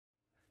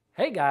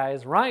Hey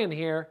guys, Ryan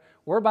here.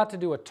 We're about to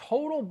do a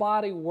total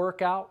body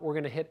workout. We're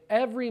going to hit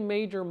every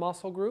major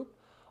muscle group.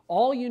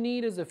 All you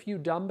need is a few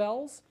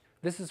dumbbells.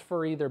 This is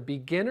for either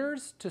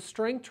beginners to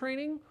strength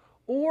training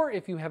or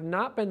if you have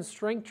not been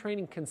strength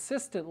training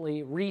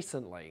consistently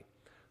recently.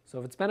 So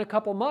if it's been a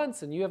couple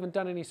months and you haven't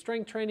done any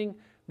strength training,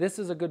 this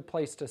is a good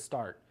place to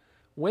start.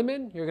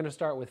 Women, you're going to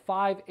start with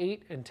 5,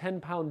 8, and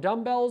 10-pound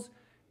dumbbells,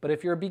 but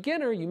if you're a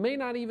beginner, you may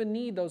not even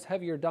need those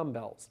heavier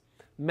dumbbells.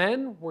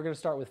 Men, we're going to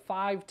start with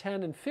 5,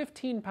 10, and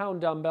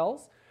 15-pound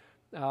dumbbells,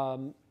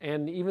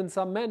 and even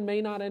some men may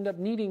not end up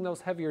needing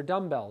those heavier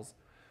dumbbells.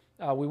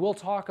 We will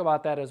talk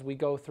about that as we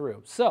go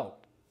through. So,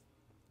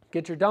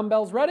 get your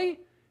dumbbells ready,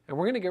 and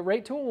we're going to get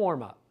right to a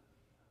warm-up.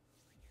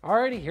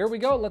 Alrighty, here we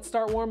go. Let's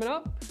start warming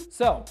up.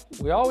 So,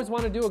 we always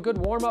want to do a good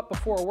warm-up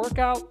before a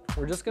workout.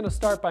 We're just going to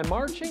start by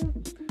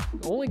marching.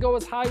 Only go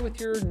as high with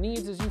your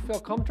knees as you feel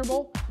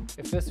comfortable.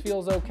 If this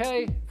feels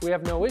okay, if we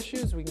have no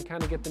issues, we can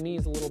kind of get the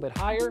knees a little bit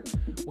higher.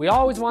 We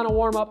always want to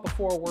warm up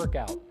before a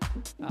workout.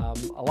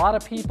 A lot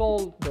of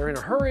people, they're in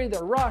a hurry,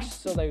 they're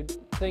rushed, so they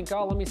think,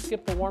 oh, let me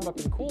skip the warm up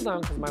and cool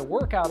down because my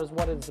workout is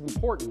what is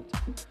important.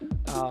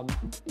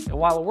 And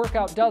while a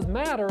workout does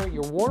matter,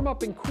 your warm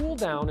up and cool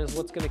down is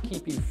what's going to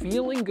keep you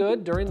feeling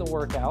good during the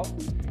workout.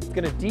 It's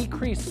going to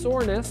decrease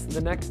soreness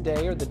the next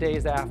day or the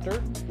days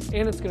after,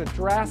 and it's going to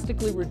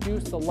drastically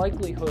reduce the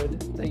likelihood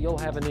that you'll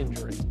have an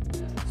injury.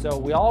 So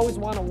we always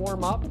want to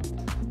warm up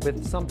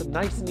with something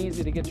nice and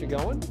easy to get you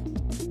going.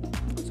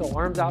 So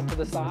arms out to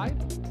the side.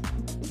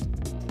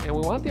 And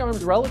we want the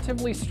arms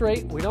relatively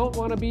straight. We don't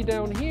want to be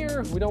down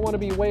here. We don't want to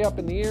be way up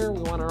in the air.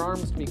 We want our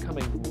arms to be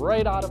coming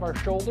right out of our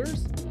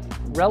shoulders.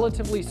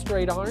 Relatively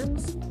straight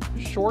arms,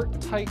 short,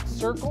 tight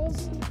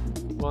circles.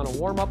 We want to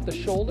warm up the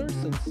shoulders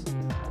since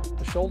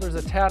the shoulders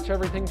attach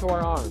everything to our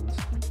arms.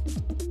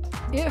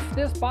 If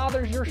this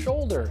bothers your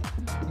shoulder,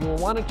 you will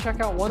want to check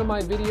out one of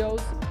my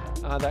videos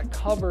that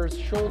covers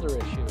shoulder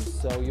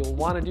issues. So you'll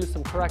want to do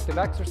some corrective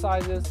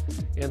exercises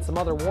and some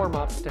other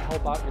warm-ups to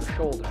help out your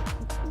shoulder.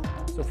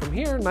 So from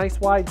here, nice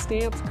wide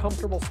stance,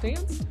 comfortable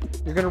stance.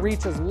 You're going to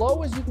reach as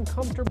low as you can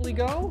comfortably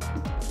go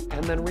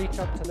and then reach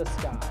up to the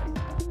sky.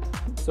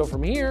 So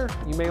from here,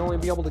 you may only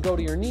be able to go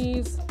to your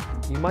knees,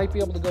 you might be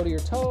able to go to your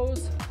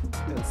toes,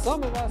 and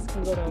some of us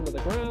can go down to the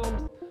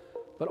ground,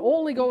 but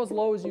only go as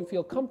low as you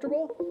feel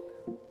comfortable.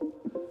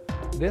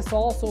 This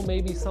also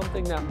may be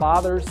something that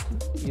bothers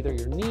either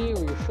your knee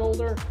or your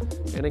shoulder,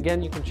 and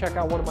again, you can check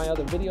out one of my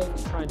other videos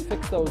to try and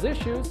fix those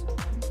issues.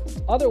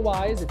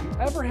 Otherwise, if you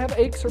ever have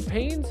aches or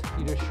pains,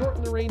 you just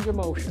shorten the range of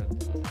motion.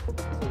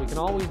 So we can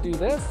always do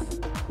this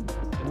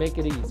and make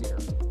it easier.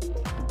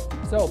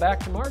 So back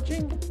to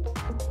marching.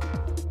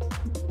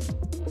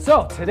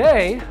 So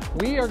today,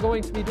 we are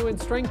going to be doing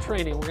strength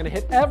training. We're going to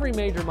hit every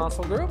major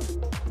muscle group.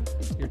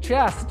 Your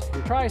chest,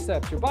 your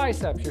triceps, your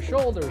biceps, your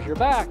shoulders, your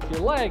back,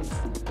 your legs.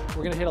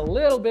 We're going to hit a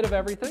little bit of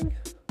everything.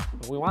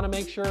 But we want to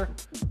make sure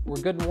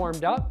we're good and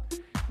warmed up.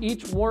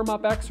 Each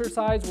warm-up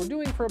exercise we're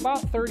doing for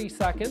about 30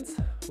 seconds.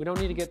 We don't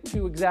need to get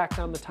too exact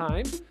on the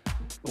time,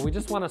 but we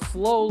just want to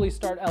slowly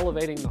start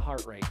elevating the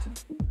heart rate.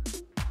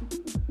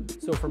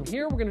 So from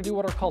here, we're going to do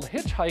what are called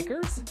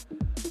hitchhikers.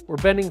 We're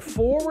bending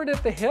forward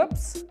at the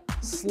hips,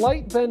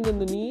 slight bend in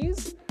the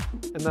knees,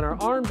 and then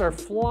our arms are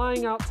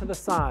flying out to the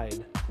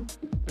side.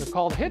 They're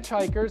called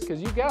hitchhikers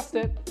because you guessed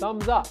it,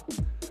 thumbs up.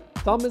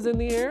 Thumb is in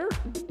the air,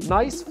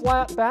 nice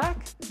flat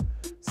back.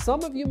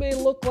 Some of you may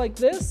look like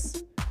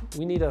this.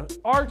 We need to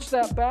arch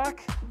that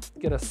back,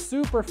 get a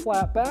super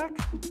flat back,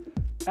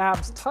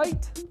 abs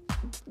tight,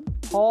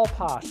 tall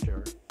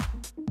posture.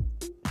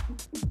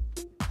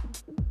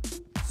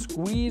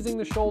 Squeezing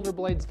the shoulder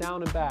blades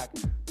down and back.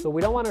 So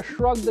we don't want to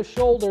shrug the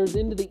shoulders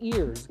into the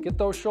ears. Get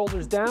those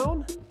shoulders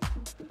down,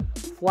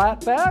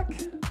 flat back,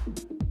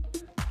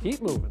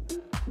 keep moving.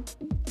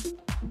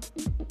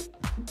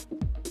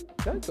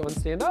 Good, go and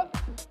stand up.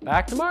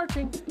 Back to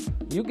marching.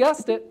 You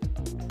guessed it.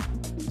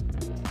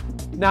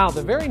 Now,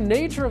 the very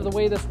nature of the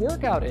way this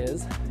workout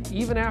is,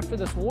 even after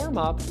this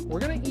warm-up,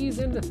 we're going to ease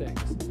into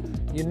things.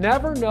 You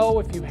never know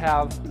if you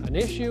have an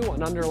issue,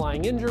 an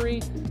underlying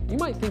injury. You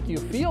might think you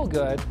feel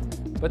good,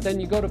 but then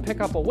you go to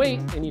pick up a weight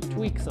and you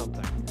tweak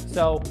something.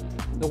 So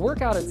the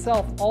workout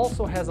itself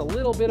also has a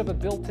little bit of a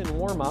built-in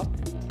warm-up.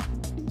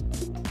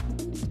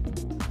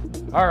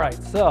 All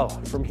right, so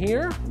from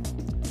here,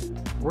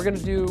 we're going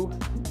to do,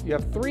 you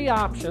have 3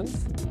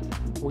 options.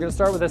 We're going to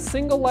start with a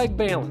single leg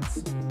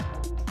balance.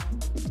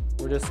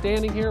 We're just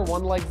standing here,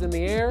 one leg's in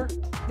the air.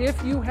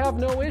 If you have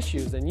no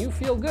issues and you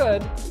feel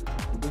good,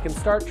 we can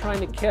start trying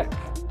to kick.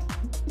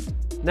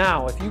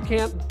 Now, if you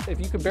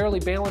can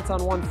barely balance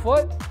on one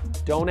foot,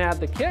 don't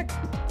add the kick.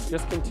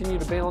 Just continue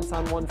to balance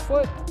on one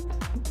foot.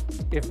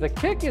 If the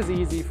kick is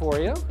easy for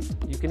you,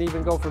 you can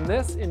even go from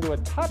this into a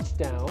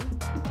touchdown.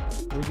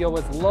 We go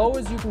as low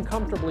as you can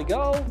comfortably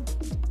go.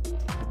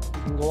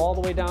 You can go all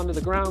the way down to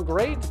the ground,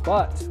 great,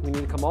 but we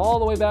need to come all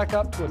the way back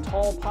up to a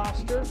tall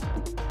posture.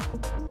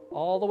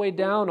 All the way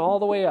down, all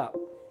the way up.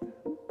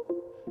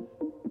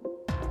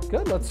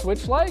 Good, let's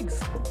switch legs.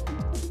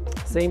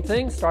 Same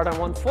thing, start on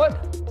one foot,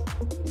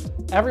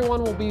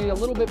 Everyone will be a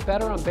little bit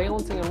better on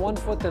balancing on one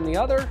foot than the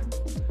other,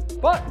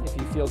 but if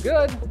you feel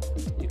good,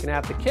 you can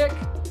add the kick.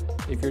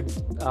 If you're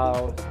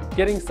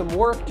getting some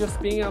work just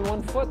being on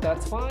one foot,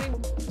 that's fine.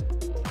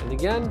 And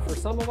again, for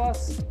some of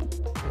us,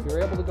 if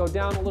you're able to go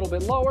down a little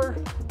bit lower,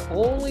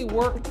 only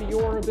work to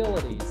your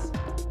abilities.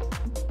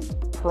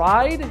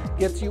 Pride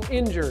gets you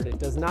injured. It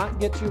does not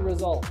get you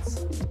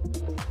results.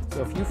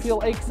 So if you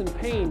feel aches and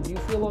pains, you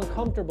feel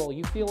uncomfortable,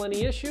 you feel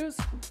any issues,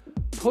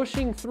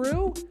 pushing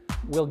through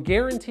will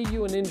guarantee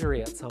you an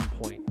injury at some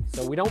point.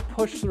 So we don't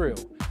push through.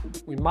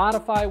 We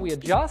modify, we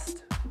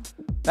adjust,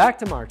 back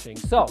to marching.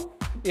 So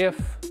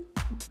if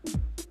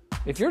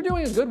you're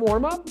doing a good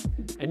warm-up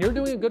and you're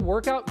doing a good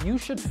workout, you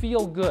should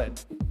feel good.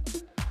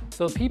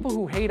 So people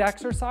who hate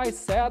exercise,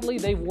 sadly,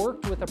 they've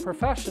worked with a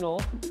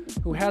professional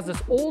who has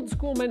this old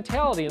school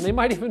mentality, and they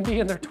might even be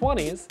in their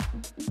 20s,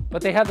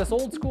 but they have this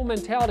old school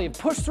mentality of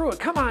push through it,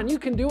 come on, you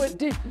can do it,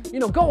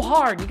 go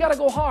hard, you gotta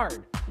go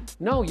hard.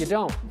 No, you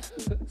don't.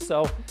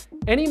 So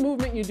any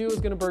movement you do is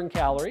gonna burn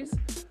calories.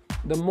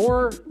 The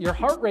more your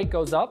heart rate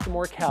goes up, the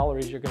more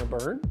calories you're gonna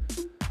burn.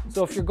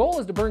 So if your goal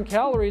is to burn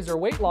calories or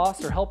weight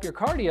loss or help your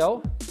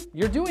cardio,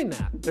 you're doing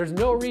that. There's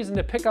no reason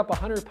to pick up a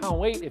 100-pound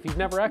weight if you've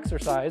never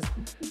exercised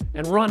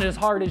and run as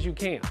hard as you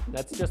can.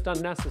 That's just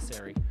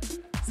unnecessary.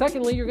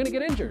 Secondly, you're gonna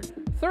get injured.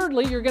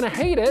 Thirdly, you're gonna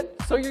hate it,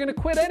 so you're gonna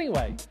quit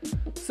anyway.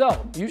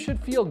 So you should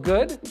feel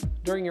good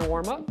during your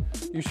warm-up.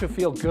 You should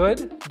feel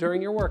good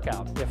during your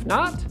workout. If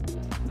not,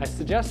 I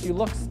suggest you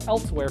look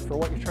elsewhere for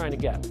what you're trying to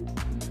get.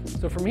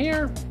 So from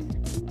here,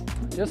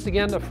 just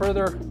again to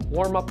further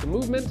warm up the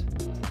movement,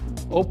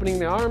 opening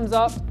the arms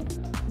up.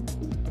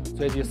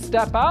 So as you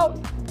step out,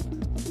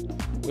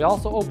 we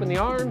also open the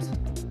arms,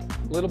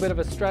 a little bit of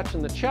a stretch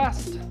in the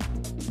chest.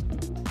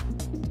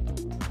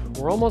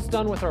 We're almost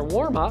done with our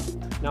warm-up.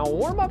 Now a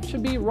warm-up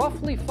should be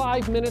roughly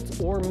 5 minutes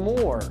or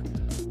more.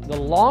 The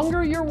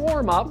longer your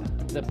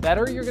warm-up, the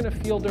better you're gonna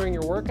feel during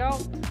your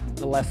workout,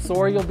 the less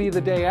sore you'll be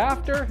the day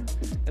after,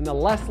 and the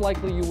less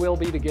likely you will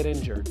be to get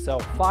injured. So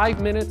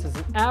 5 minutes is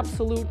an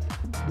absolute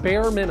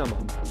bare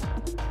minimum.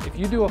 If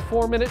you do a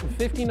 4-minute and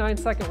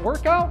 59-second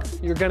workout,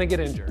 you're gonna get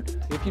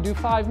injured. If you do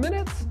 5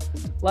 minutes,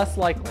 less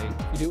likely.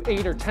 If you do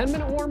 8 or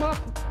 10-minute warm-up,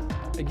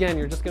 again,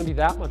 you're just gonna be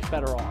that much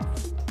better off.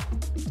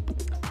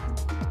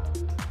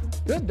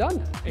 Good,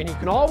 done. And you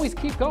can always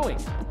keep going.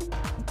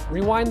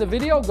 Rewind the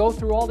video, go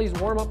through all these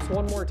warm-ups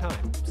one more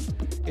time.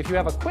 If you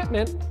have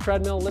equipment,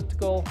 treadmill,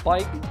 elliptical,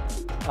 bike,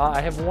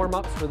 I have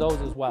warm-ups for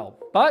those as well.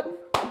 But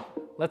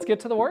let's get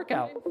to the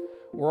workout.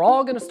 We're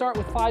all gonna start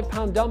with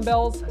 5-pound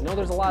dumbbells. I know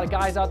there's a lot of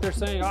guys out there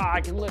saying,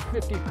 I can lift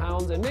 50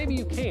 pounds, and maybe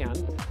you can,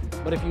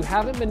 but if you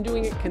haven't been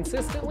doing it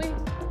consistently,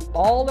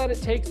 all that it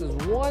takes is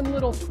one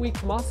little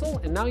tweaked muscle,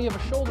 and now you have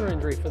a shoulder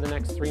injury for the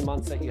next 3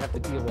 months that you have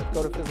to deal with.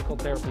 Go to physical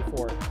therapy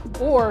for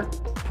it. Or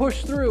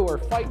push through or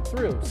fight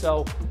through.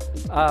 So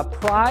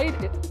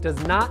pride, it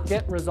does not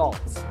get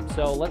results.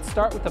 So let's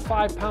start with the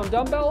 5-pound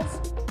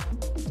dumbbells.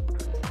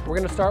 We're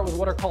gonna start with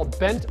what are called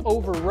bent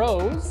over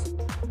rows.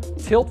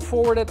 Tilt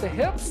forward at the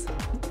hips,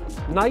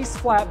 nice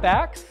flat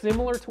back,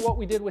 similar to what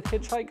we did with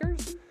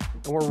hitchhikers.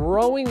 And we're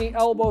rowing the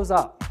elbows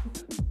up.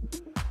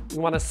 We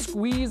want to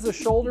squeeze the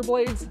shoulder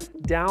blades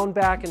down,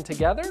 back, and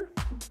together.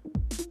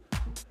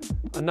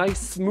 A nice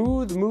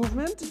smooth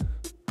movement.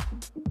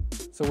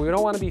 So we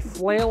don't want to be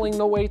flailing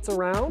the weights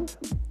around.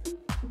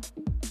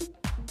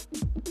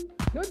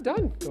 Good,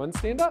 done. Go ahead and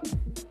stand up.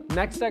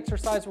 Next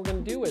exercise we're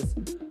going to do is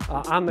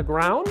on the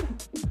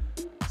ground.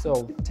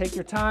 So take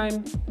your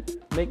time,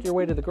 make your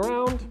way to the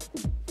ground.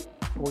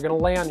 We're going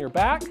to lay on your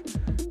back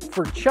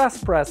for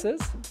chest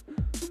presses.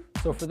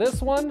 So for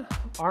this one,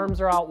 arms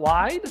are out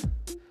wide.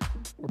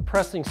 We're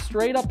pressing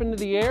straight up into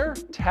the air,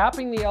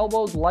 tapping the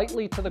elbows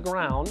lightly to the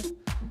ground,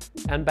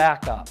 and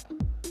back up.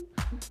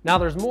 Now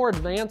there's more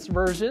advanced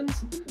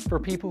versions for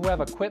people who have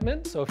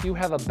equipment. So if you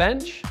have a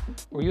bench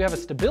or you have a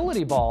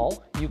stability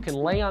ball, you can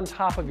lay on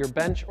top of your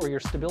bench or your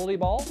stability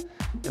ball.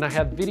 And I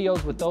have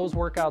videos with those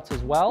workouts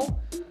as well.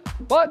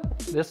 But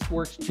this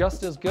works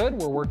just as good.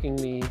 We're working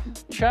the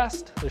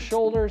chest, the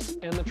shoulders,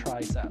 and the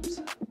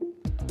triceps.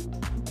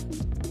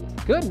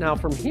 Good, now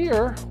from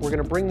here, we're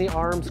gonna bring the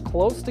arms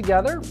close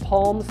together,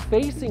 palms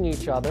facing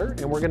each other,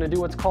 and we're gonna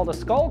do what's called a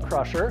skull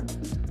crusher.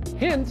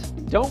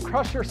 Hint, don't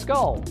crush your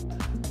skull.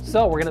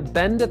 So we're gonna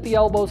bend at the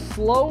elbows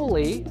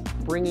slowly,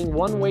 bringing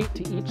one weight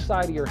to each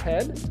side of your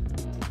head.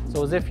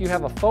 So as if you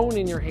have a phone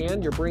in your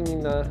hand, you're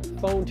bringing the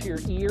phone to your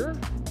ear.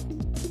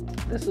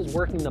 This is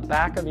working the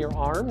back of your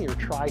arm, your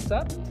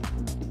tricep.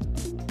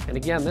 And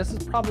again, this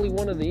is probably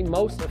one of the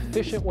most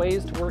efficient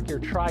ways to work your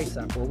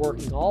tricep. We're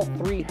working all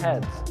 3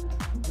 heads.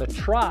 The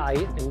tri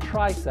in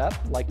tricep,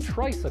 like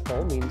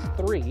tricycle, means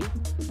 3.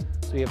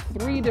 So you have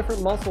 3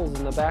 different muscles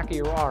in the back of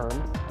your arm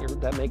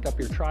that make up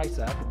your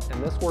tricep,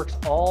 and this works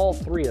all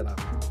 3 of them.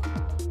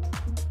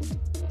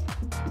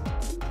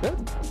 Good.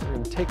 We're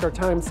going to take our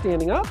time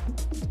standing up.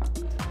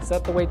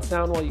 Set the weights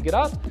down while you get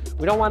up.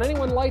 We don't want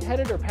anyone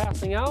lightheaded or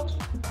passing out.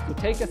 So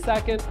take a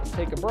second,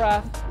 take a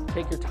breath,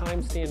 take your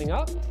time standing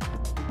up.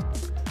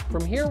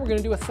 From here, we're going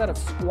to do a set of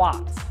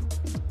squats.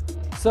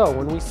 So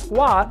when we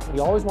squat, we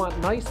always want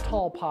nice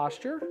tall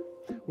posture.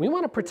 We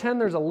want to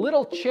pretend there's a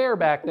little chair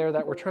back there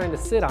that we're trying to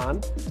sit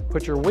on.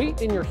 Put your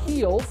weight in your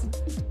heels,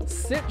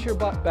 sit your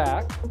butt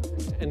back,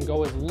 and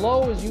go as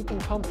low as you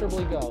can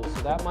comfortably go.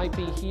 So that might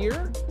be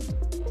here,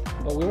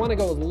 but we want to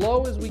go as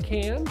low as we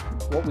can.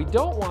 What we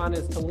don't want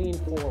is to lean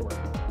forward.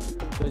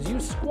 So as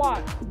you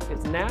squat,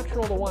 it's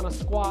natural to want to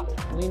squat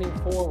leaning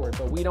forward,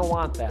 but we don't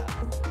want that.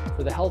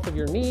 For the health of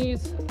your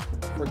knees,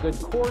 for good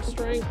core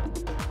strength,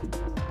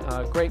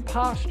 great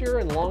posture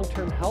and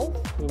long-term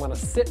health, we want to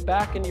sit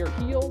back into your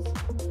heels,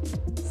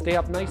 stay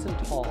up nice and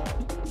tall.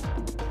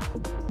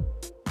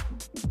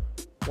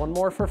 One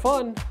more for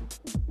fun.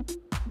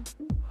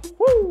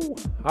 Woo!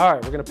 All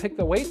right, we're gonna pick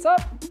the weights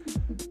up,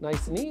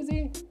 nice and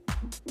easy.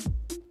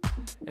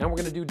 And we're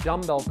gonna do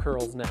dumbbell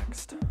curls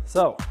next.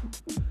 So,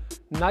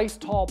 nice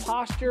tall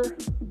posture,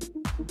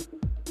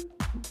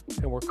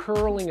 and we're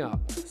curling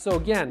up. So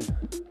again,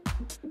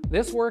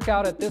 this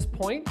workout at this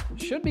point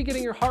should be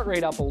getting your heart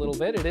rate up a little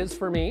bit. It is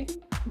for me.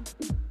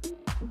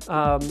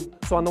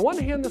 So on the one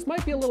hand, this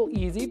might be a little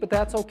easy, but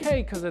that's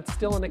okay because it's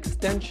still an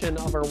extension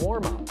of our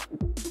warm-up.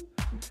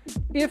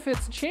 If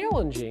it's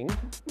challenging,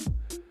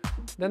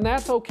 then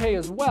that's okay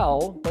as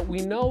well, but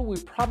we know we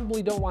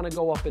probably don't want to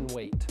go up in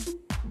weight.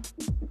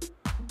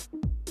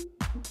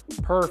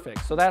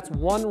 Perfect, so that's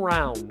one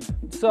round.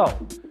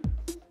 So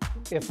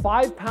if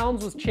 5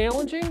 pounds was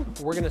challenging,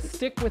 we're gonna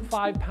stick with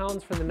 5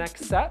 pounds for the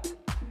next set.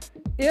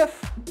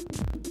 If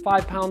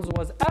 5 pounds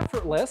was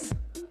effortless,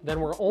 then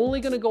we're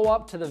only gonna go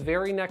up to the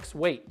very next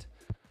weight.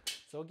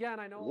 So again,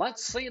 I know—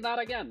 Let's see that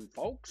again,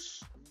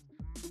 folks.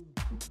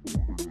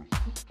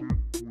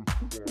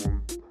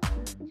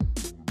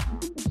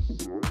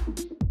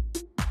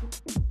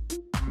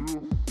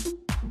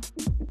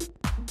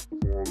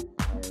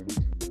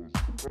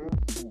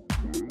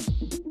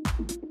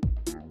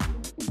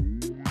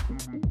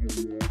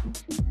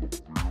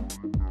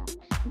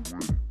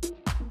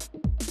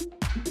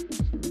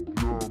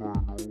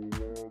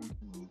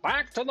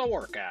 Back to the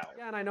workout.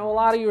 Yeah, and I know a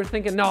lot of you are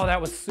thinking, no, that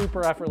was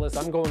super effortless.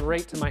 I'm going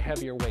right to my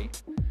heavier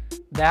weight.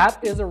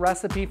 That is a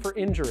recipe for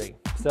injury.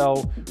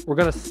 So we're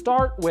gonna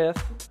start with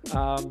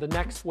the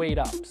next weight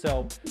up.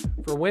 So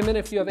for women,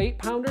 if you have 8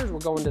 pounders, we're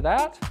going to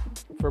that.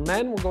 For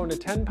men, we're going to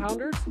 10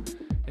 pounders.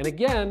 And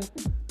again,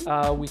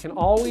 we can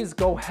always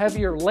go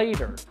heavier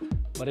later.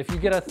 But if you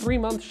get a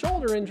 3-month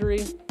shoulder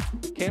injury,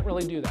 can't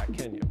really do that,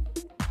 can you?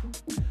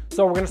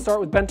 So we're gonna start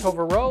with bent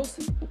over rows.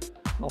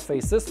 I'll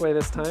face this way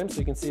this time so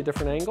you can see a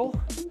different angle.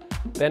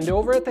 Bend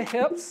over at the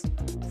hips,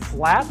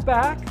 flat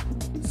back,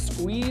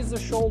 squeeze the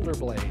shoulder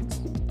blades.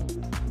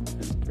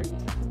 3,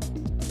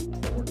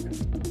 4,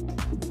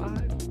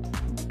 5,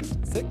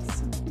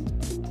 6,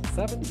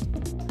 7,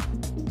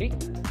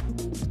 8,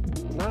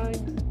 9,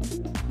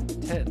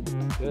 10.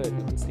 Good,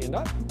 you can stand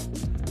up.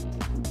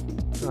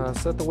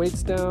 Set the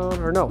weights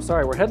down, or no,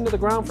 sorry, we're heading to the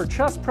ground for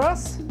chest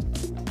press.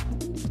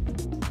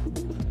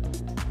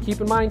 Keep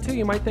in mind too,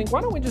 you might think,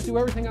 why don't we just do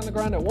everything on the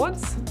ground at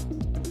once?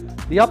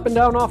 The up and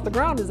down off the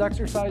ground is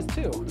exercise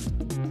too.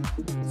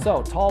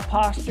 So tall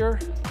posture.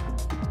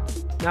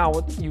 Now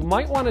what you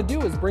might want to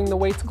do is bring the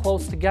weights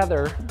close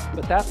together,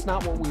 but that's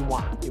not what we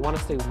want. You want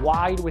to stay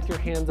wide with your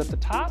hands at the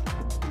top.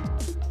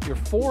 Your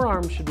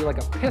forearm should be like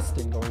a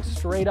piston going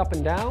straight up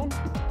and down.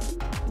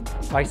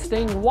 By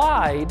staying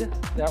wide,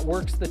 that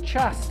works the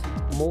chest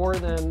more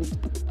than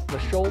the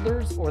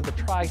shoulders or the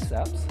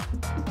triceps.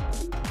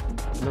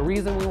 And the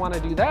reason we want to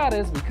do that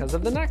is because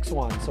of the next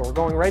one. So we're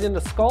going right into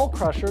skull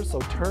crushers, so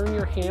turn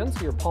your hands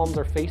so your palms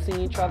are facing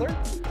each other.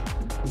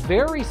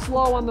 Very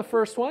slow on the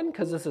first one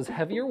because this is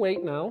heavier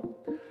weight now.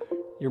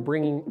 You're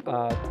bringing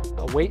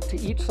a weight to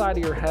each side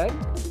of your head.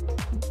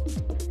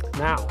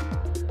 Now,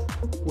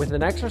 with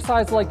an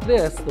exercise like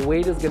this, the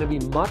weight is going to be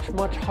much,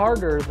 much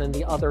harder than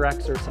the other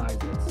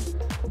exercises.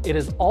 It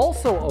is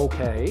also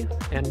okay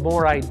and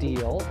more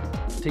ideal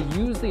to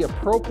use the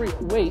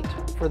appropriate weight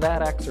for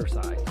that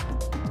exercise.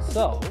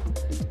 So,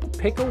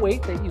 pick a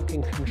weight that you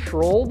can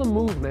control the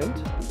movement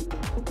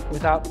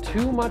without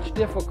too much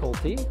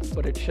difficulty,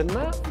 but it should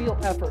not feel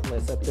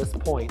effortless at this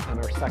point on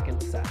our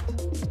second set.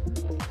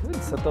 Good.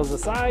 Set those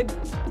aside.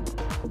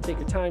 Take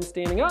your time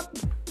standing up.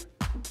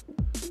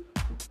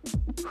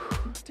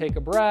 Take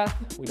a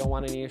breath. We don't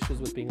want any issues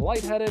with being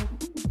lightheaded.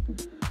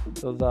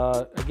 So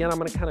again, I'm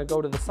going to kind of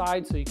go to the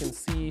side so you can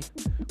see.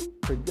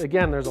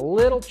 Again, there's a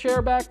little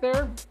chair back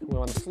there. We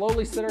want to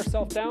slowly sit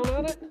ourselves down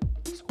on it.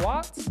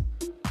 Squats.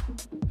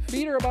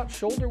 Feet are about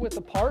shoulder width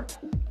apart.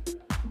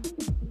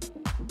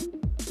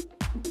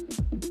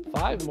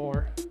 5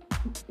 more.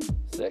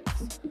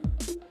 6,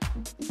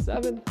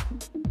 7,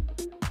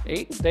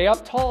 8. Stay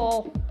up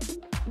tall.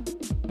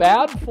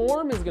 Bad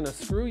form is going to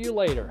screw you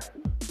later.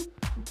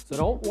 So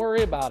don't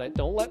worry about it.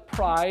 Don't let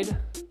pride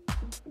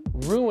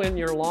ruin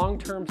your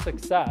long-term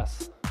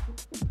success.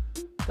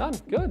 Done.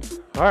 Good.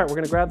 All right, we're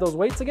going to grab those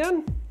weights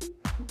again.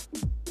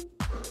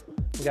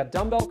 We got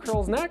dumbbell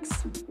curls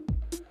next.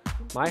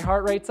 My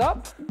heart rate's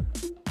up.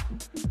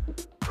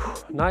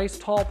 Nice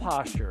tall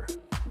posture.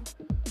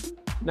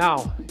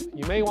 Now,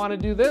 you may want to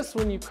do this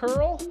when you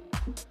curl.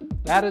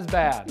 That is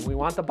bad. We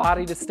want the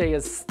body to stay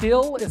as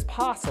still as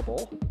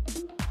possible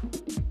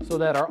so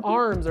that our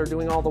arms are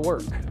doing all the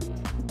work.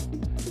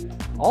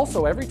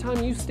 Also, every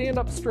time you stand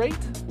up straight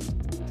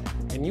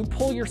and you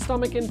pull your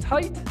stomach in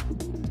tight,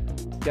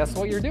 guess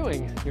what you're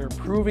doing? You're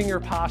improving your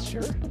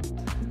posture.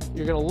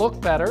 You're gonna look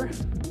better.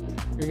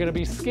 You're gonna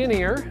be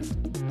skinnier.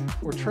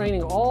 We're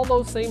training all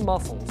those same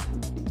muscles.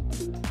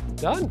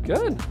 Done,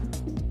 good.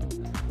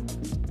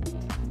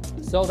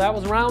 So that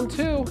was round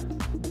 2.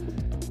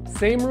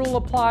 Same rule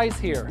applies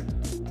here.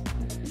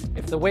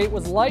 If the weight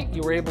was light,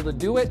 you were able to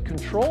do it,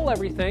 control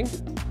everything.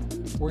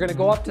 We're gonna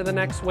go up to the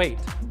next weight.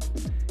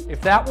 If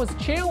that was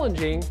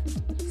challenging,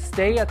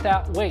 stay at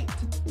that weight.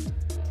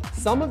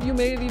 Some of you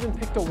may have even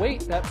picked a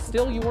weight that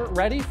still you weren't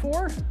ready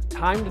for.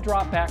 Time to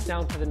drop back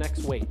down to the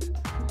next weight.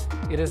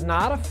 It is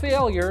not a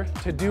failure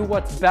to do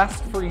what's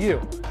best for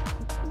you.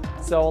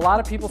 So a lot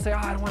of people say, oh,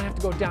 I don't want to have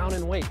to go down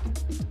in weight.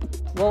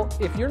 Well,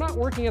 if you're not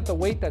working at the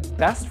weight that's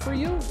best for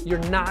you, you're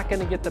not going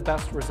to get the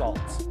best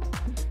results.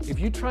 If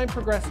you try and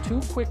progress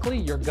too quickly,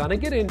 you're going to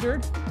get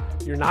injured.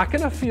 You're not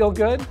going to feel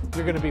good.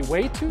 You're going to be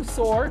way too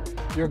sore.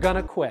 You're going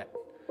to quit.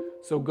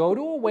 So go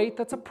to a weight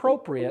that's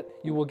appropriate.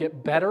 You will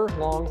get better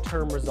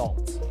long-term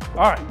results.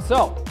 All right,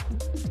 so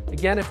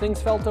again, if things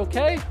felt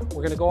okay,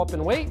 we're gonna go up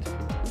in weight.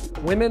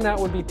 Women, that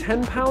would be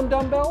 10-pound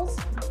dumbbells.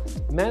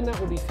 Men, that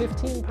would be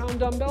 15-pound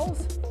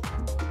dumbbells.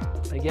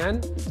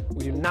 Again,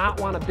 we do not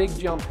want a big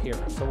jump here.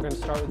 So we're gonna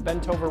start with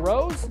bent over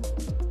rows.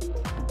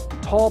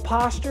 Tall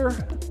posture,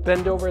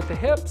 bend over at the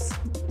hips,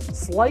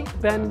 slight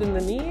bend in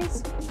the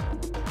knees.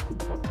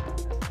 1,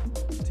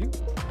 2,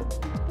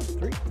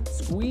 3.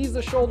 Squeeze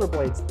the shoulder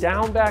blades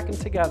down, back, and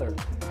together.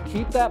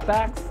 Keep that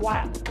back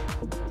flat.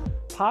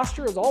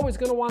 Posture is always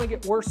going to want to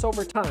get worse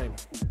over time.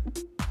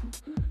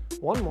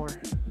 One more.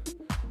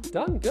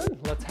 Done, good.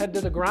 Let's head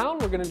to the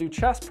ground. We're going to do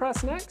chest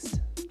press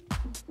next.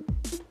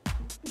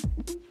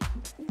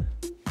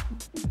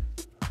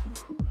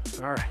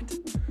 All right.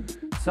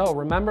 So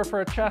remember,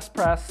 for a chest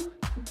press,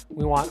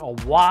 we want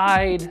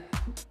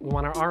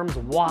our arms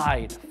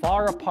wide,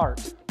 far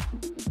apart.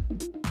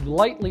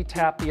 Lightly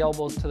tap the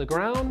elbows to the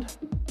ground.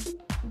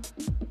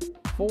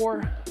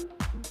 4,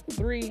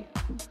 3,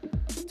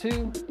 2,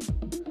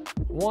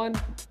 1.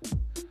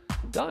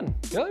 Done.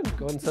 Good.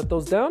 Go ahead and set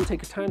those down.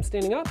 Take your time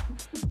standing up.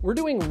 We're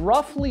doing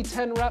roughly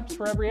 10 reps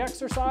for every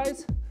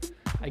exercise.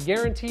 I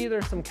guarantee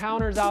there's some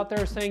counters out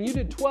there saying you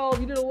did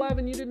 12, you did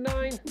 11, you did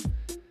 9.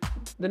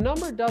 The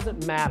number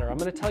doesn't matter. I'm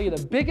going to tell you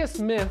the biggest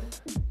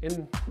myth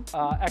in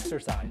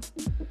exercise.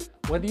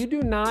 Whether you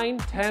do 9,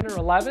 10, or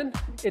 11,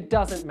 it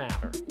doesn't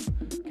matter.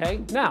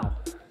 Okay? Now,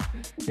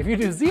 if you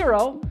do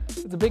 0,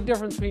 it's a big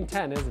difference between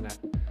 10, isn't it?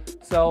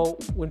 So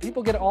when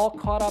people get all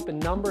caught up in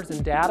numbers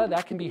and data,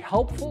 that can be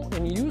helpful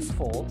and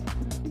useful,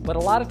 but a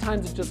lot of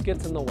times it just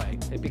gets in the way.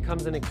 It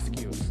becomes an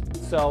excuse.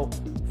 So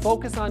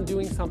focus on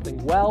doing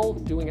something well,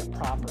 doing it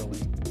properly.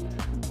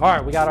 All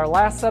right, we got our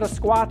last set of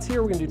squats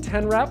here. We're gonna do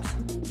 10 reps.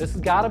 This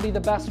has gotta be the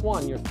best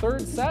one. Your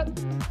third set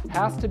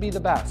has to be the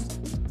best.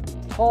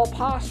 Tall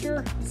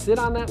posture, sit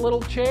on that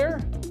little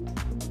chair,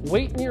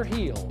 weight in your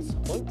heels.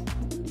 1,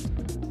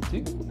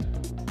 2,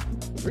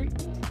 3,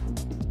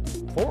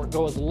 4.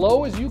 Go as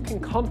low as you can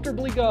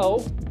comfortably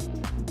go.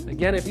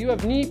 Again, if you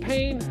have knee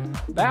pain,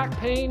 back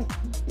pain,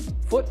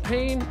 foot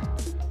pain,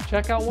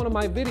 check out one of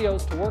my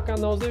videos to work on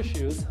those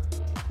issues.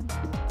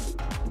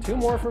 2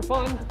 more for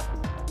fun.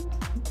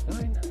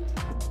 9,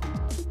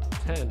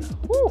 10.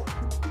 Woo!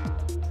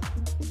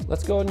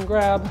 Let's go ahead and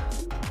grab.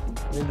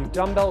 We're gonna do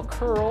dumbbell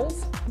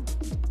curls.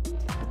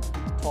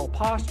 Tall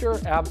posture,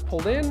 abs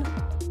pulled in.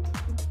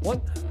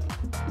 1,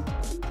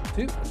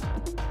 2,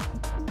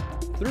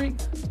 3,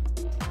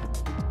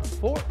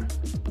 4,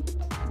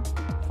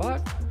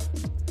 5.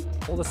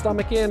 Pull the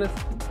stomach in.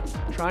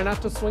 Try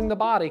not to swing the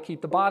body.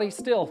 Keep the body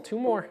still. 2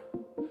 more.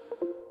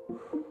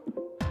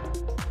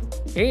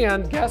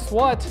 And guess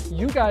what?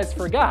 You guys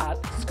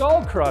forgot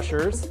skull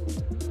crushers.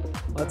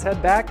 Let's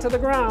head back to the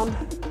ground.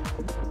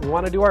 We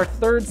want to do our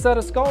third set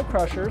of skull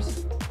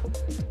crushers.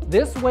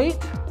 This weight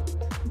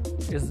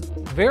is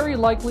very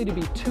likely to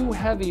be too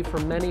heavy for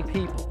many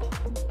people.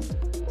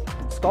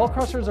 Skull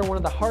crushers are one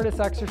of the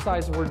hardest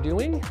exercises we're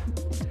doing,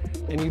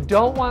 and you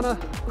don't want to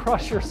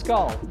crush your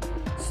skull.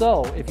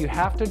 So if you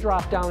have to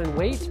drop down in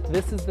weight,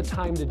 this is the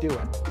time to do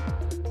it.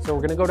 So we're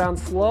going to go down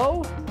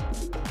slow.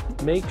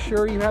 Make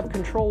sure you have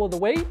control of the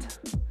weight.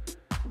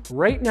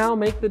 Right now,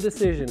 make the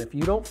decision. If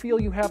you don't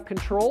feel you have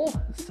control,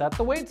 set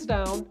the weights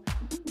down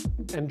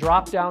and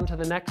drop down to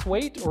the next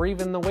weight or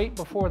even the weight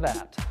before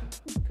that.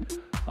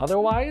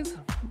 Otherwise,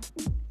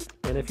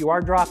 and if you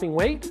are dropping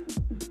weight,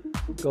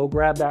 go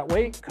grab that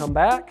weight, come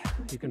back.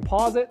 You can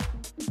pause it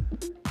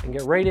and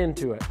get right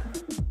into it.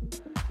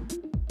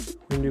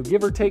 We're gonna do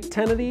give or take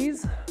 10 of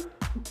these.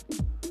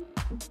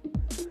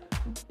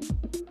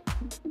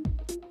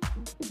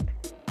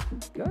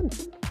 Good.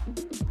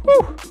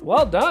 Whew,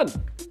 well done.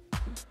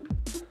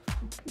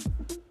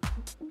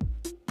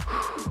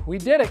 We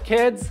did it,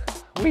 kids.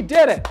 We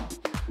did it.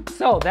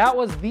 So that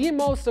was the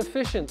most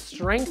efficient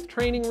strength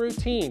training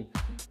routine.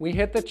 We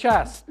hit the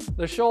chest,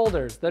 the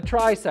shoulders, the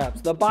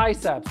triceps, the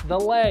biceps, the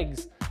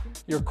legs.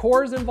 Your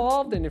core is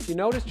involved, and if you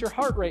noticed, your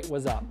heart rate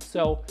was up.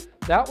 So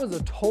that was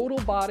a total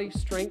body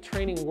strength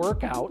training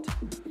workout.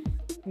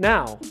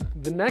 Now,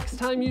 the next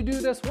time you do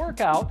this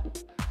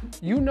workout,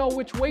 you know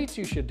which weights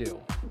you should do.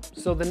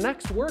 So the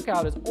next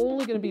workout is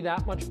only going to be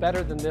that much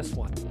better than this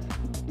one.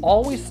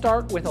 Always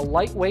start with a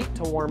light weight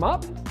to warm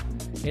up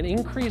and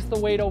increase the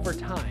weight over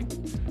time.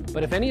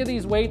 But if any of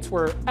these weights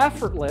were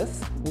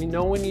effortless, we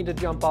know we need to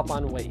jump up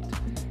on weight.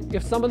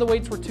 If some of the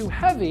weights were too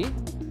heavy,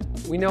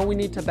 we know we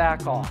need to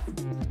back off.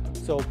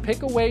 So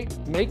pick a weight,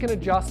 make an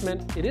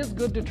adjustment. It is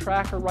good to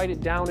track or write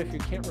it down if you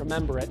can't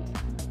remember it.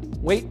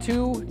 Wait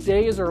 2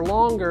 days or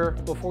longer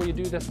before you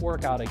do this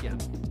workout again.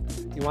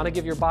 You want to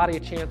give your body a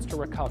chance to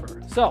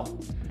recover. So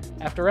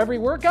after every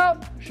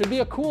workout should be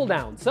a cool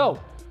down. So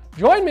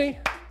join me,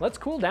 let's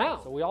cool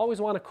down. So we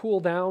always want to cool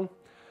down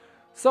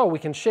so we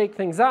can shake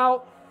things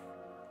out,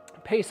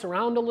 pace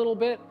around a little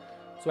bit.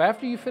 So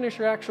after you finish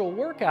your actual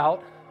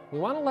workout, we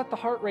want to let the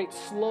heart rate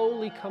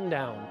slowly come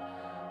down.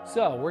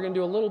 So we're going to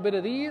do a little bit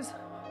of these,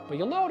 but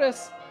you'll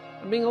notice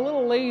I'm being a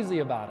little lazy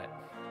about it.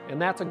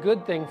 And that's a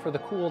good thing for the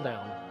cool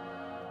down.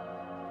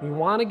 We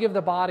want to give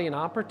the body an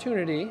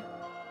opportunity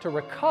to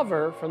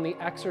recover from the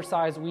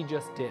exercise we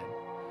just did.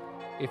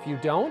 If you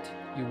don't,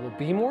 you will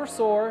be more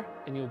sore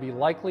and you'll be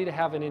likely to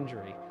have an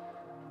injury.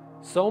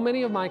 So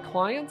many of my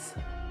clients,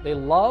 they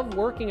love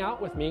working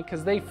out with me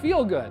because they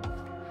feel good.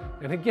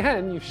 And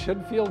again, you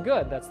should feel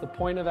good. That's the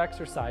point of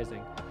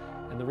exercising.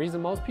 And the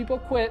reason most people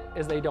quit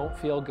is they don't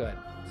feel good.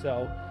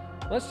 So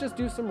let's just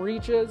do some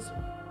reaches,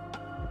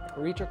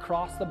 reach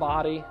across the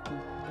body.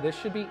 This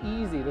should be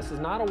easy. This is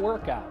not a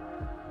workout.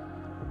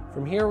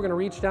 From here, we're going to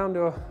reach down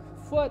to a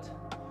foot.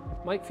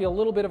 Might feel a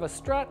little bit of a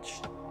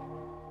stretch.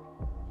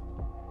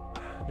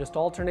 Just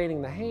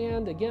alternating the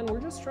hand. Again, we're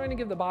just trying to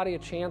give the body a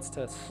chance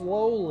to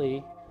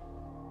slowly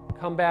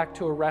come back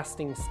to a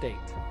resting state.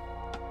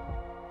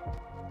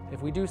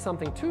 If we do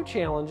something too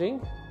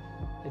challenging,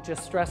 it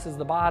just stresses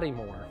the body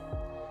more.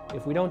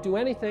 If we don't do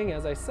anything,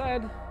 as I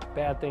said,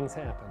 bad things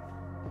happen.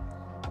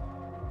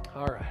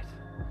 All right.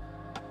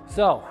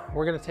 So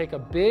we're going to take a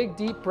big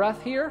deep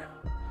breath here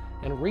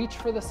and reach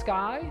for the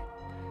sky.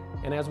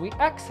 And as we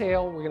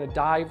exhale, we're going to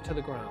dive to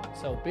the ground.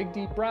 So big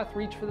deep breath,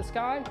 reach for the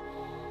sky.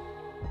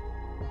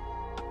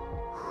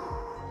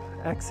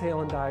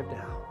 Exhale and dive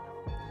down.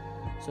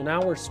 So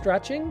now we're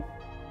stretching.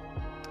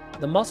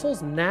 The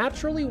muscles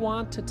naturally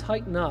want to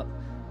tighten up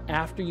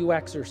after you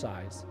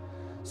exercise.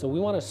 So we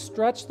want to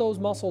stretch those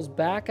muscles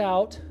back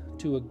out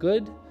to a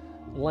good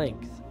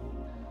length.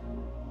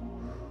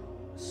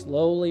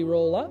 Slowly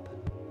roll up.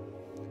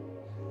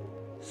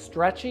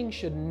 Stretching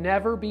should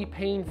never be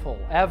painful,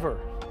 ever.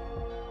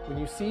 When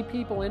you see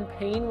people in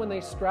pain when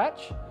they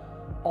stretch,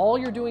 all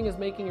you're doing is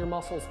making your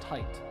muscles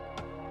tight.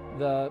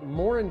 The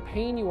more in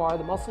pain you are,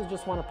 the muscles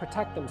just want to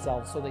protect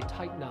themselves, so they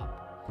tighten up.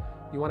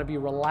 You want to be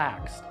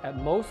relaxed. At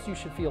most, you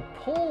should feel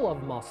pull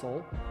of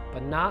muscle,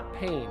 but not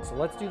pain. So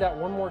let's do that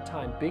one more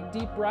time. Big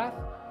deep breath,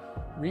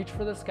 reach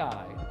for the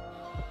sky.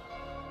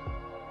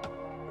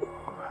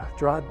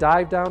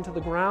 Dive down to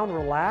the ground,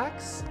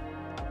 relax,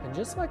 and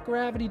just let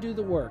gravity do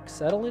the work.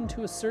 Settle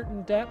into a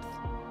certain depth.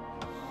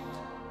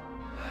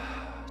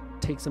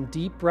 Take some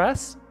deep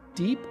breaths.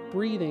 Deep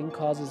breathing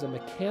causes a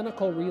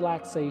mechanical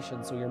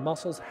relaxation, so your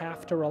muscles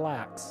have to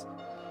relax.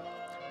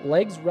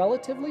 Legs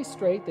relatively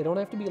straight, they don't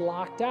have to be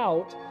locked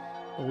out,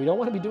 but we don't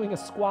want to be doing a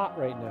squat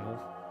right now.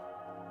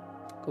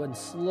 Go ahead and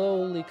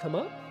slowly come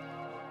up.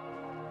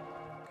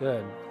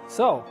 Good.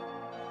 So,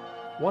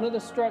 we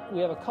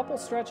have a couple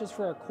stretches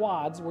for our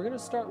quads. We're going to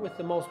start with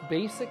the most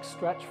basic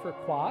stretch for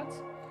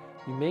quads.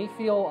 You may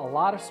feel a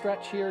lot of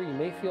stretch here. You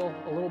may feel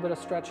a little bit of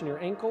stretch in your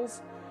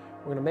ankles.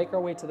 We're going to make our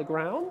way to the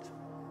ground.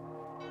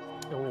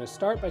 And we're going to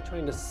start by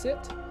trying to sit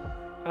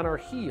on our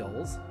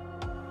heels.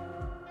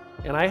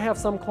 And I have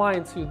some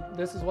clients who,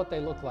 this is what they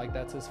look like.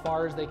 That's as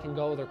far as they can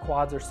go. Their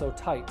quads are so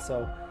tight.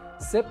 So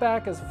sit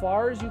back as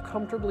far as you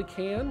comfortably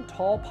can,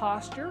 tall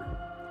posture.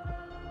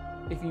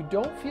 If you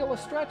don't feel a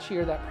stretch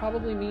here, that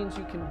probably means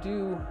you can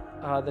do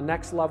the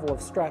next level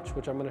of stretch,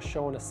 which I'm going to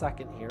show in a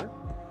second here.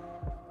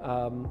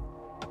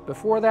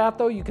 Before that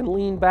though, you can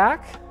lean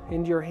back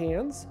into your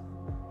hands,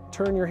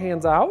 turn your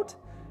hands out.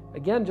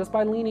 Again, just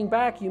by leaning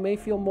back, you may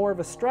feel more of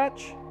a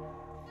stretch.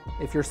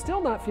 If you're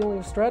still not feeling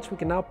a stretch, we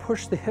can now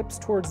push the hips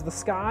towards the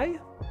sky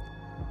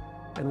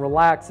and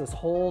relax this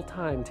whole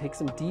time. Take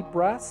some deep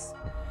breaths.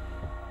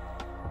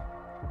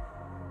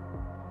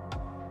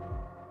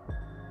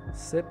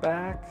 Sit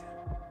back.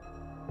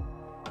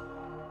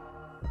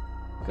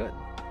 Good.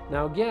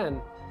 Now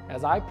again,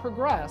 as I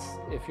progress,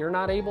 if you're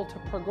not able to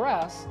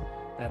progress,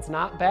 that's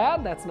not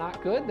bad, that's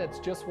not good, that's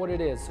just what it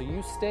is. So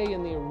you stay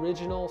in the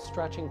original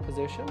stretching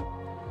position.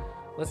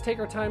 Let's take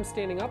our time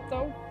standing up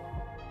though.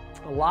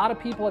 A lot of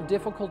people have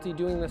difficulty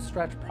doing this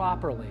stretch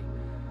properly.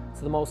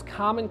 It's the most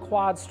common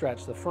quad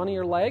stretch, the front of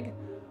your leg.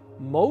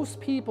 Most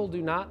people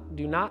do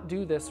not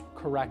do this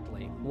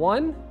correctly.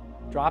 One,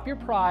 drop your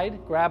pride,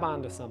 grab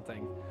onto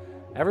something.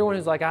 Everyone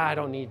who's like, I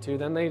don't need to,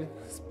 then they,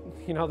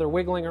 they're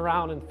wiggling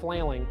around and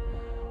flailing.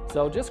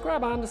 So just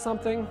grab onto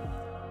something.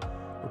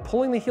 We're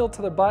pulling the heel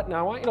to the butt. Now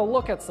I want you to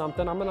look at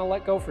something. I'm gonna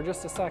let go for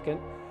just a second.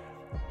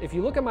 If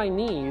you look at my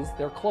knees,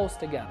 they're close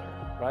together,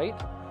 right?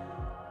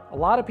 A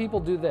lot of people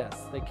do this.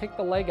 They kick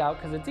the leg out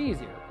because it's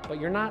easier, but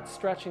you're not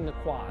stretching the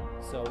quad.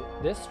 So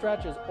this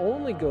stretch is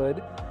only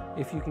good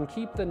if you can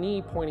keep the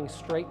knee pointing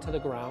straight to the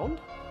ground.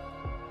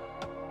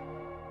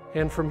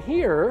 And from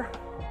here,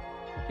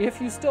 if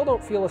you still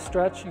don't feel a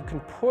stretch, you can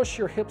push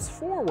your hips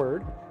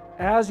forward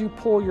as you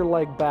pull your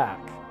leg back.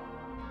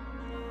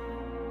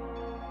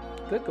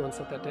 Good, go and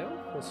set that down.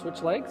 We'll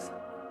switch legs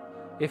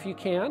if you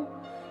can.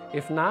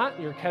 If not,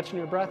 you're catching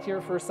your breath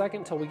here for a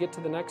second until we get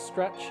to the next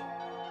stretch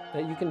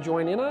that you can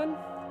join in on.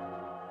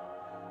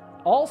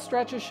 All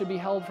stretches should be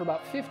held for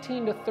about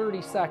 15 to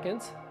 30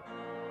 seconds.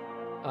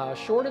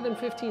 Shorter than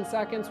 15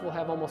 seconds will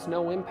have almost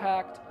no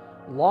impact.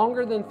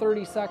 Longer than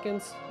 30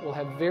 seconds will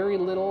have very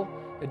little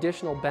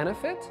additional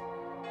benefit.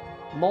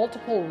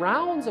 Multiple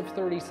rounds of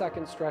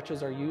 30-second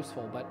stretches are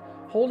useful, but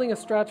holding a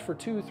stretch for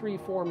 2, 3,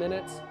 4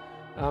 minutes,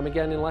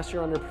 again, unless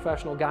you're under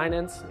professional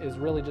guidance, is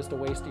really just a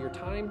waste of your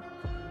time.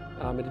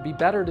 It'd be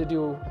better to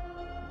do,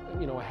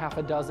 a half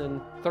a dozen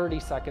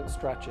 30-second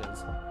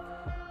stretches.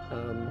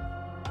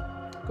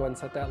 Go ahead and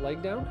set that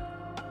leg down.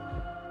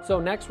 So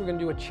next we're going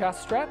to do a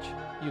chest stretch.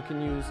 You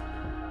can use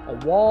a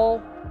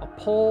wall, a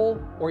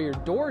pole, or your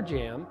door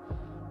jamb.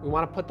 We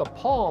want to put the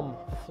palm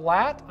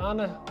flat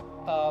on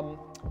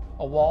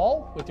a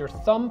wall with your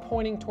thumb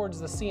pointing towards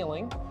the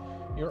ceiling.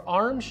 Your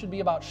arms should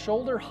be about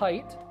shoulder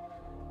height.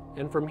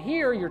 And from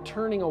here, you're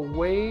turning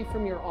away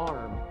from your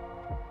arm.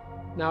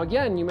 Now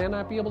again, you may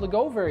not be able to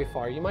go very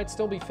far. You might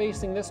still be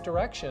facing this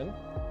direction.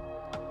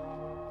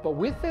 But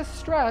with this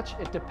stretch,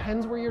 it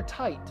depends where you're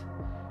tight.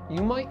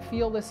 You might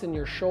feel this in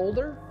your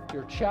shoulder,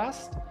 your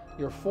chest,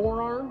 your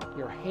forearm,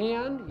 your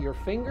hand, your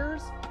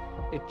fingers.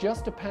 It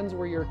just depends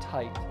where you're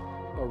tight.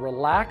 But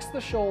relax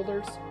the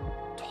shoulders,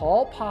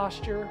 tall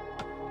posture,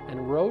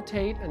 and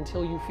rotate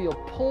until you feel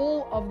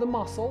pull of the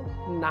muscle,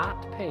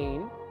 not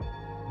pain.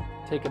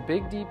 Take a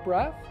big deep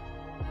breath.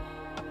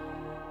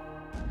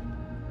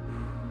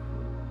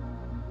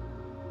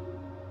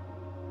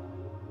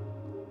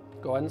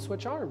 Go ahead and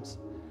switch arms.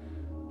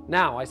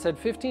 Now, I said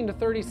 15 to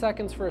 30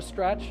 seconds for a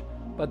stretch,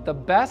 but the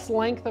best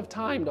length of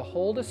time to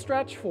hold a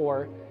stretch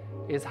for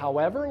is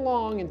however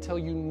long until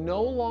you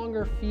no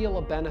longer feel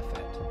a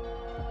benefit.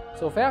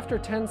 So if after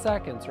 10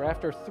 seconds or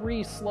after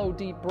 3 slow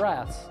deep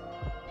breaths,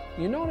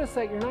 you notice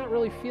that you're not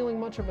really feeling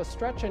much of a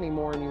stretch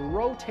anymore and you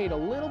rotate a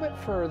little bit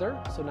further,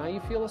 so now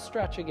you feel a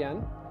stretch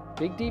again.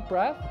 Big deep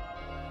breath.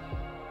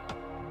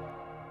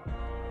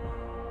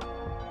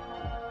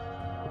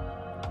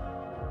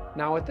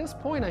 Now at this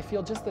point I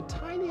feel just the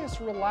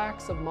tiniest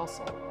relax of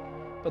muscle,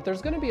 but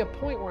there's going to be a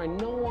point where I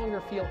no longer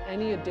feel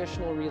any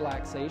additional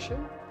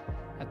relaxation.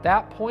 At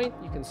that point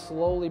you can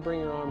slowly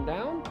bring your arm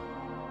down,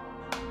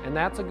 and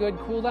that's a good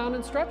cool down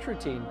and stretch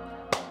routine.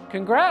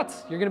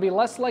 Congrats! You're going to be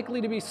less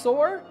likely to be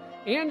sore,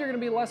 and you're going to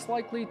be less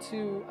likely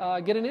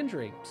to get an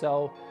injury.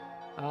 So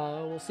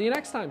we'll see you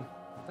next time.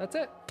 That's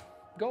it.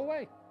 Go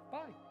away. Bye.